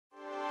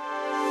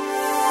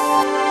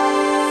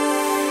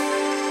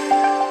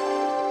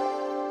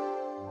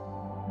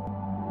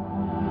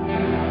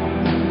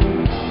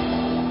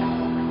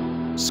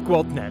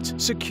SquadNet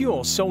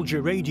secure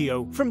soldier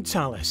radio from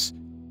Thales.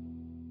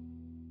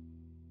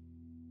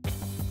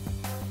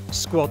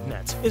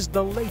 SquadNet is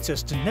the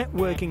latest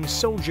networking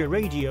soldier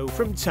radio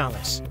from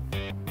Thales.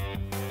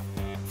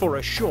 For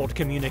assured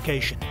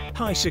communication,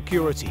 high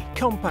security,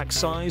 compact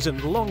size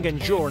and long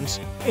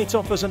endurance, it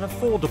offers an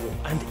affordable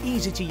and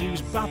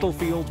easy-to-use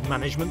battlefield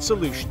management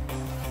solution.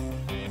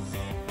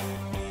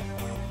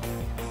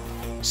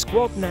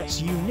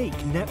 SquadNet's unique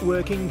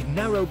networking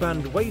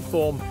narrowband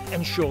waveform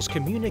ensures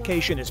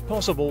communication is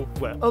possible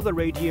where other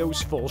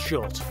radios fall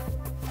short.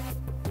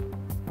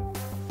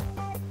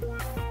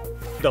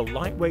 The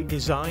lightweight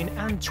design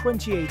and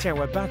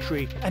 28-hour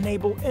battery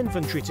enable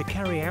infantry to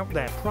carry out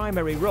their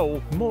primary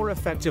role more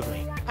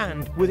effectively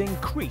and with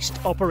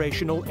increased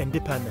operational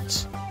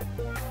independence.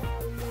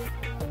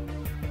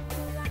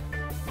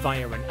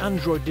 Via an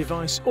Android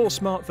device or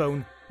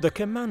smartphone, the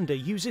commander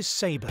uses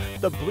Sabre,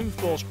 the Blue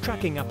Force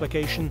tracking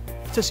application,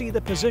 to see the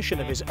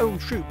position of his own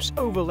troops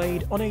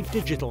overlaid on a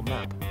digital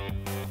map.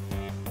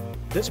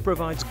 This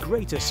provides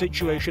greater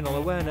situational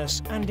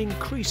awareness and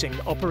increasing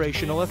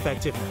operational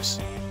effectiveness.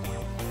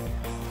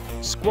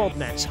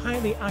 SquadNet's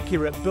highly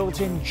accurate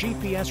built-in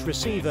GPS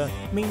receiver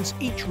means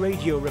each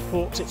radio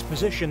reports its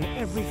position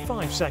every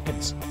 5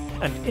 seconds,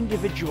 and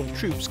individual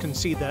troops can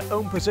see their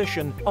own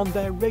position on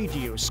their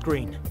radio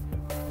screen.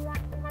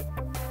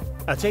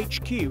 At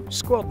HQ,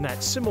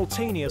 SquadNet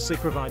simultaneously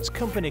provides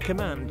company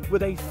command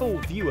with a full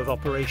view of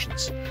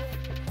operations.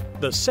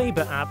 The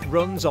Sabre app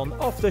runs on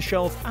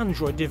off-the-shelf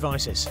Android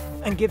devices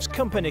and gives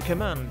company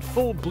command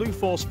full Blue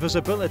Force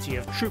visibility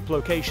of troop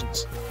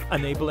locations,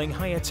 enabling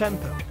higher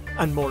tempo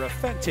and more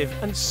effective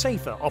and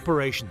safer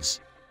operations.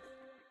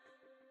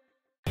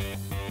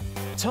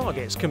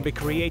 Targets can be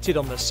created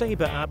on the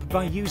Sabre app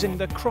by using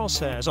the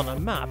crosshairs on a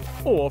map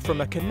or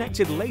from a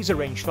connected laser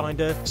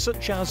rangefinder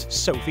such as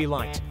Sophie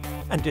Light,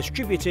 and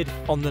distributed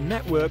on the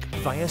network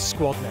via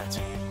SquadNet.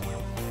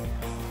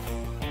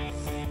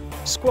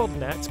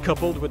 SquadNet,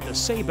 coupled with the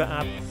Sabre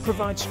app,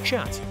 provides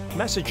chat,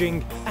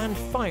 messaging and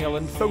file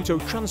and photo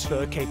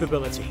transfer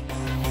capability.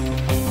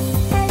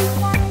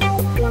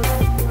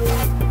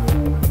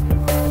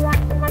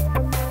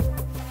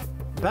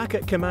 Back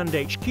at Command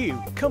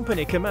HQ,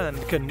 Company Command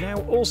can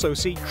now also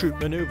see troop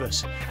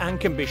maneuvers and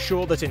can be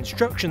sure that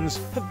instructions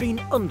have been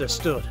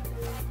understood.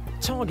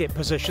 Target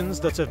positions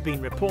that have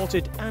been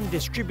reported and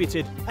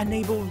distributed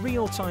enable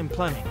real-time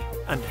planning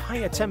and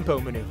higher tempo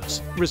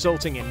maneuvers,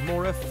 resulting in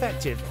more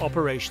effective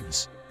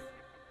operations.